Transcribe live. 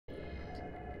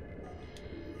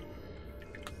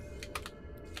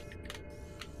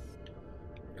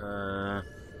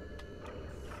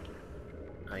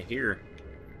hear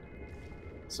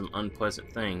some unpleasant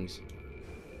things.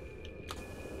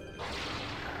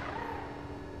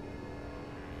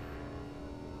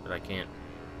 But I can't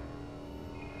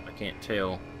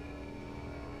tell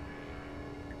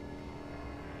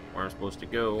where I'm supposed to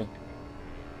go.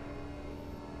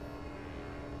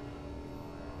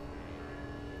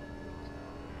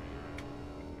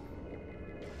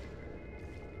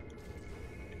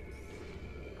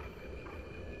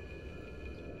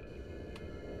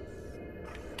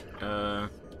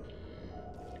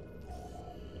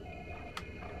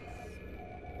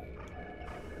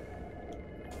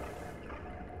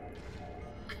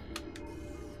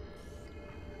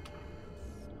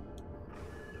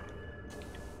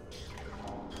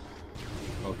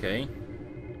 Okay.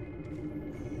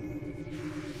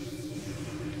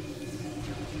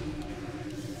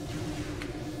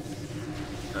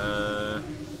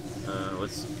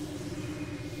 Let's...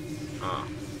 Ah.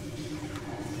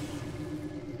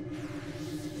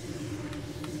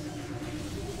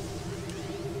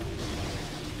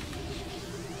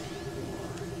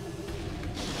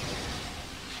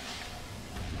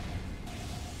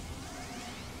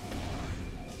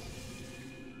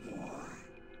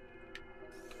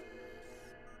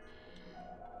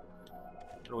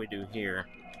 What do we do here?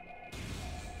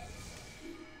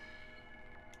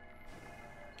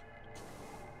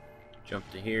 Jump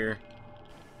to here.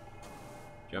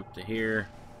 Jump to here.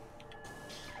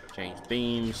 Change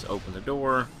beams. Open the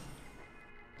door.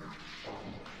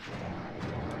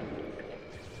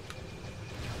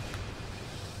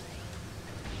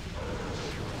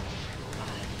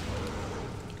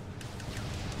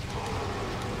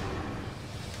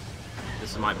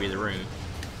 This might be the room.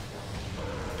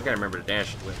 I gotta remember to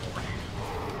dash it with more.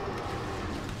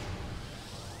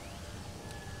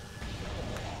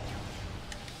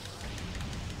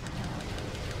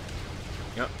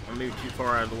 Yep, I moved too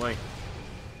far out of the way.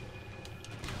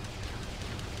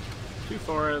 Too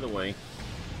far out of the way.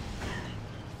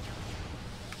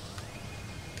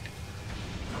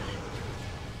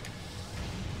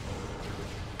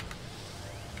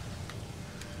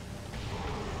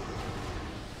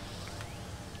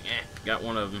 Yeah, got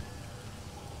one of them.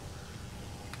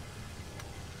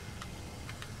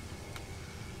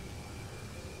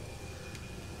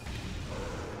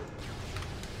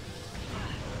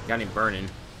 Got him burning.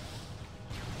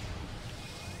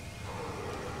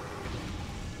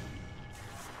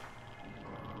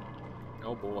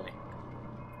 Oh boy.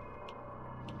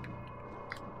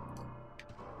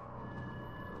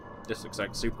 This looks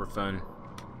like super fun.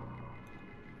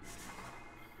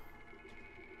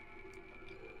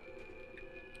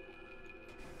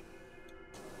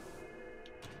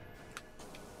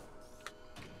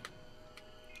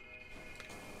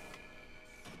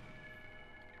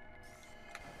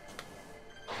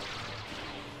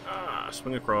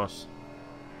 Swing across.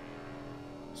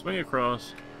 Swing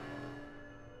across.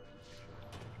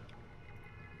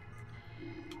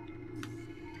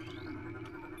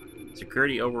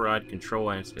 Security override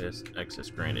control access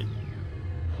granted.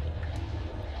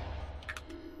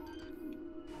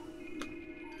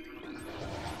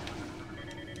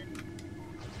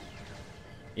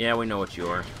 Yeah, we know what you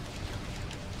are.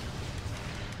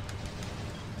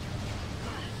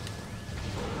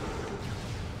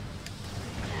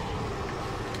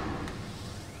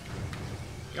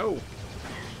 Go!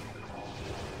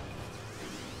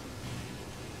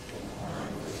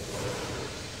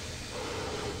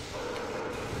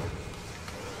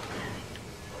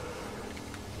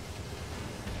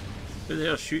 Who the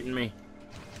hell's shooting me?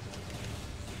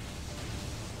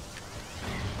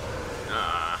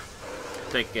 Ah,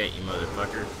 take that, you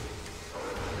motherfucker.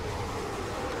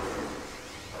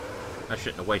 I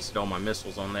shouldn't have wasted all my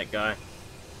missiles on that guy.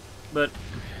 But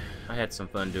I had some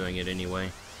fun doing it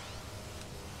anyway.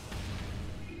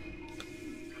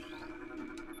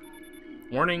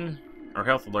 Warning, or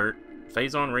health alert.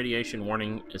 Phase-on radiation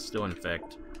warning is still in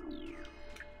effect.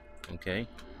 Okay.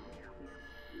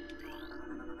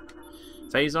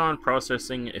 Phase-on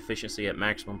processing efficiency at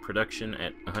maximum, production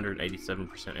at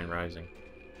 187% and rising.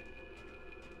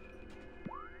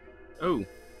 Oh.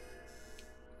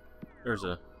 There's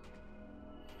a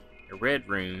red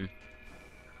room.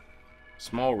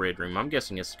 Small red room. I'm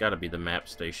guessing it's gotta be the map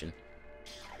station.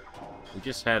 We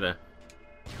just had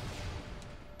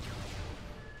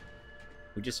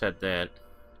that.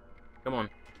 Come on.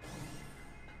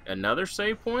 Another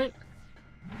save point?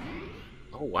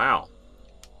 Oh, wow.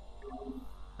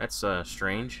 That's,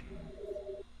 strange.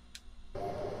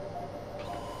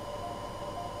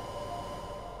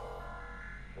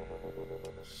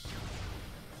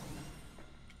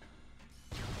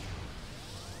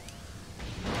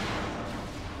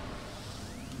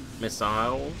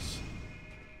 missiles.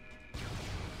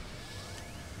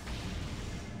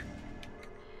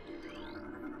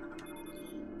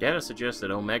 Data suggests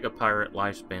that Omega Pirate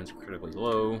lifespans are critically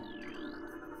low.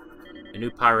 A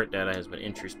new pirate data has been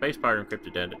entered. Space pirate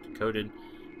encrypted data decoded.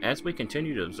 As we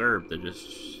continue to observe the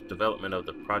development of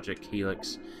the Project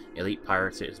Helix elite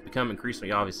pirates, it has become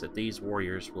increasingly obvious that these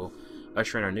warriors will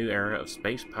usher in a new era of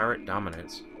space pirate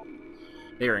dominance.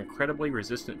 They are incredibly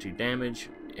resistant to damage,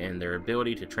 and their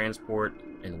ability to transport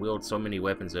and wield so many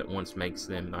weapons at once makes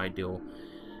them ideal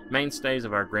mainstays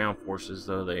of our ground forces.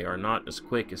 Though they are not as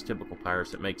quick as typical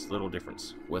pirates, it makes little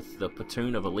difference. With the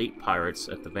platoon of elite pirates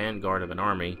at the vanguard of an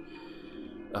army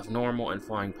of normal and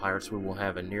flying pirates, we will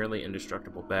have a nearly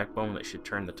indestructible backbone that should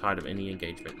turn the tide of any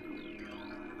engagement.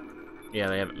 Yeah,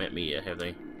 they haven't met me yet, have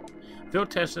they?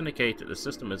 Field tests indicate that the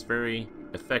system is very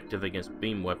effective against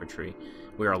beam weaponry.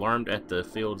 We are alarmed at the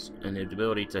field's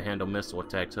inability to handle missile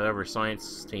attacks. However,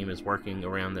 science team is working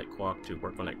around that clock to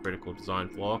work on that critical design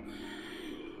flaw.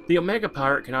 The Omega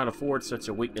Pirate cannot afford such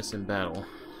a weakness in battle.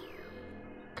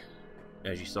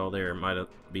 As you saw there, might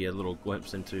be a little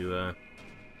glimpse into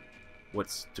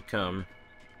what's to come.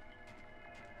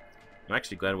 I'm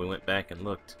actually glad we went back and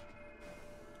looked.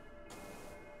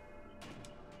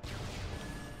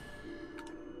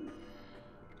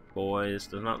 Boy, this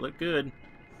does not look good.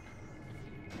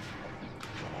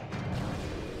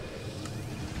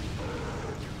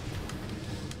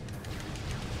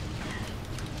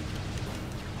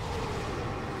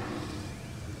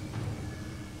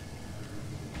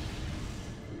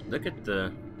 Look at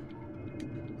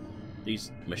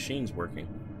these machines working.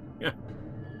 Yeah.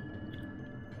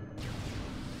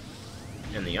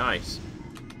 And the ice.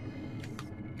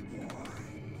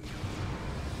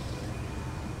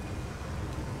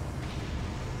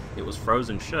 It was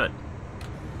frozen shut.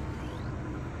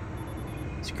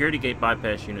 Security gate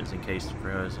bypass units encased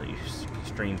for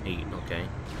extreme heat. Okay.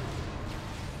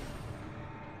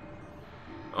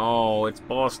 Oh, it's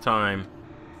boss time.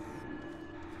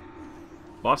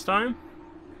 Boss time?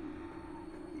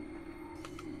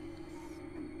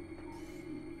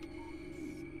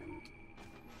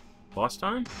 Boss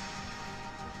time?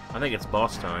 I think it's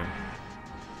boss time.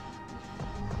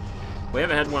 We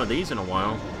haven't had one of these in a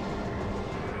while.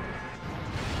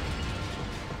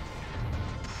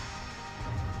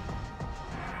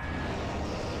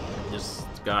 This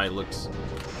guy looks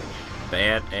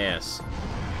badass.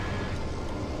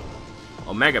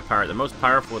 Omega Pirate, the most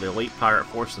powerful of the elite pirate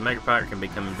force. The Omega Pirate can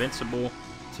become invisible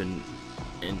to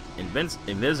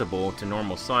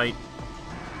normal sight.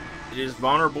 It is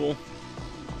vulnerable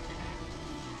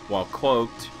while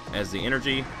cloaked, as the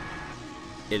energy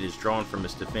it is drawn from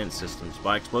its defense systems.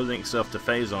 By exposing itself to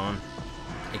Phazon,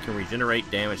 it can regenerate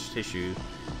damaged tissue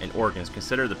and organs.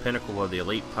 Consider the pinnacle of the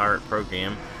elite pirate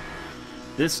program.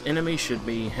 This enemy should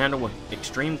be handled with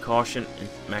extreme caution and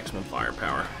maximum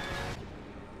firepower.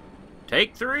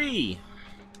 Take 3!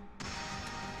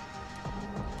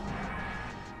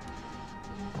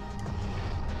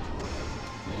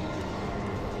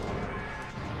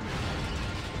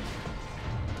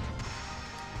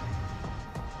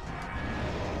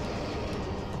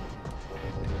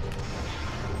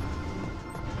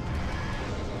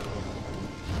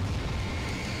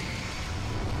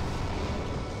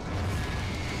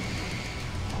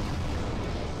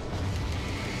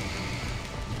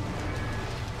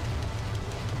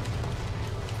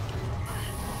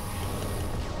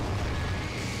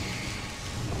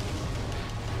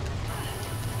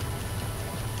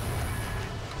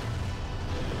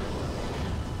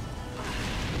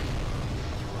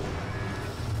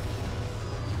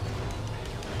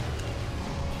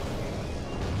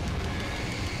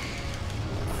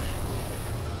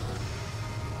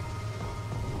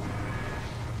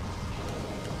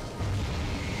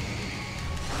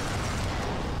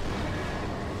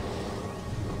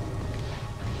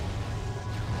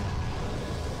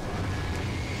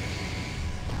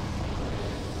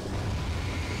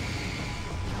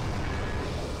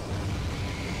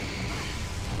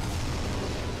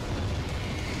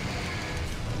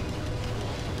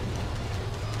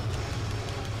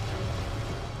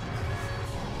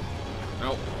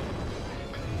 Nope.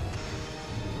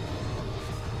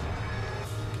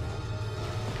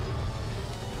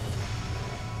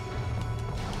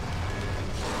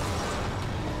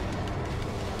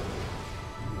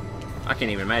 I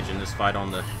can't even imagine this fight on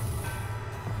the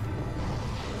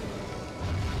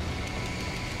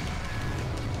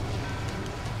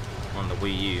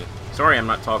Wii U. Sorry I'm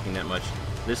not talking that much.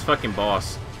 This fucking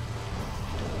boss.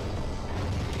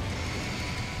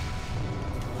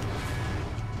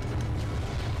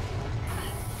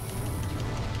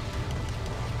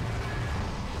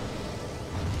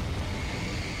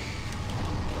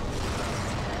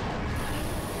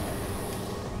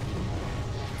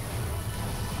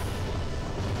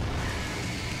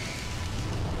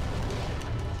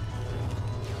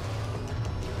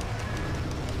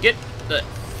 the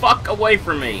fuck away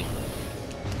from me!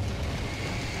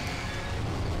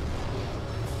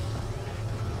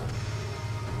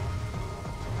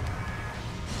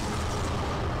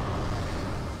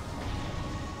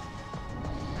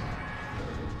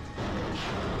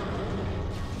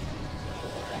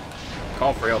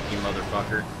 Call for help, you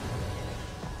motherfucker.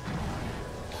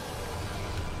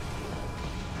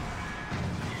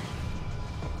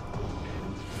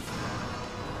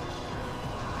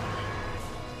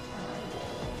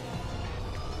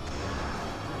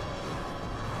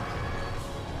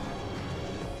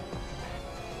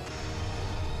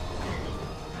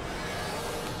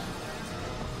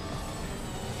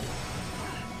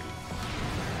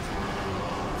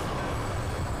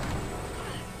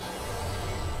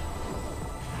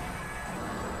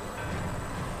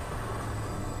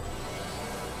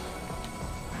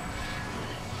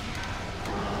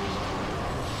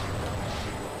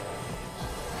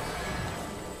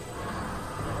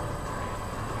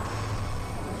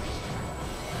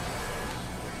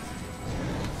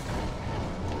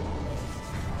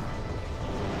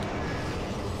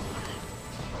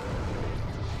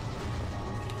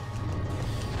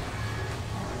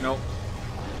 Nope.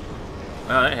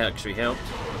 Well, that actually helped.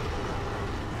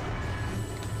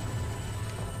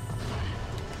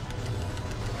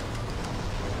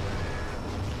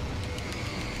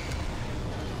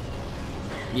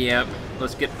 Yeah,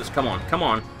 let's get this. Come on, come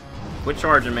on. Quit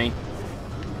charging me.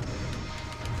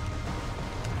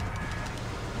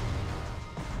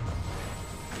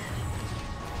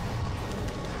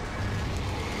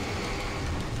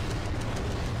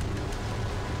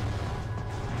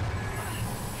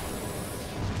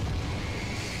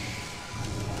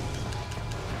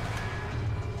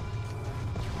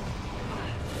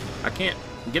 I can't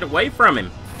get away from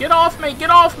him. Get off me! Get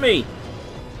off me!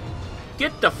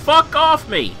 Get the fuck off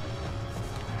me!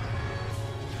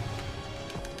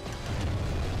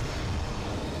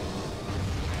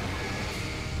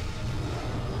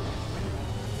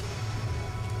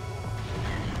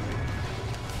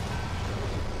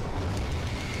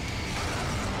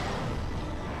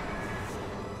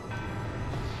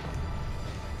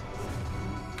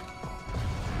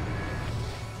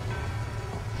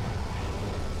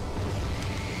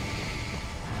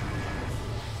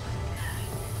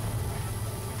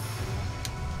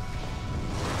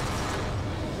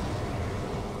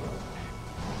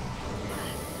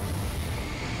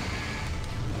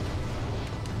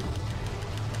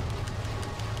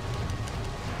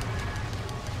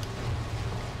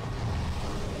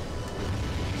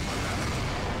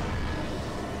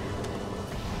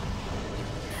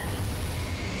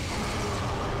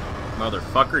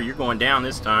 Motherfucker, you're going down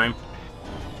this time.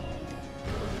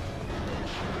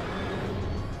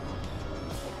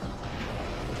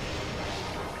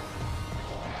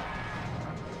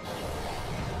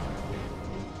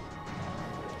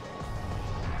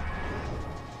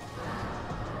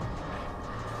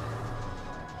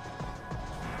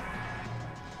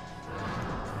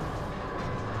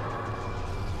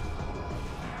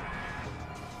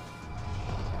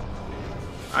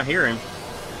 I hear him.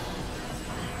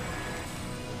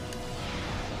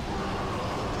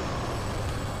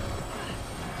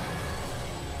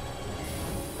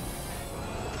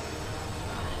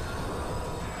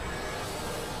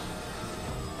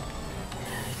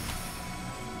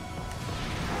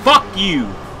 Fuck you!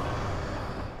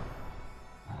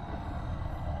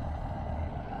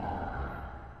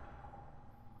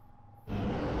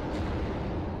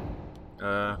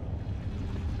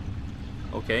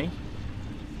 Okay.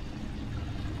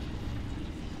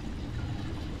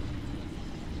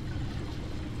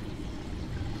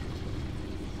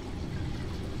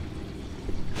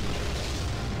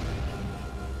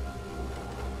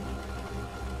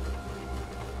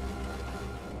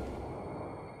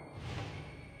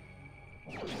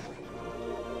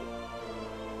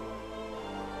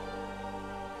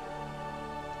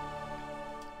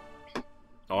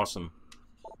 Awesome.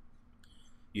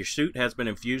 Your suit has been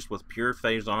infused with pure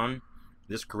phazon.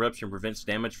 This corruption prevents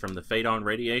damage from the phadon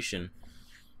radiation.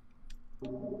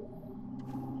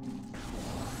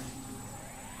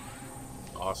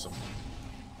 Awesome.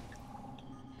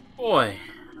 Boy.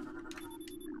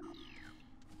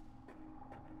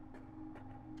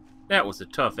 That was a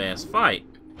tough-ass fight.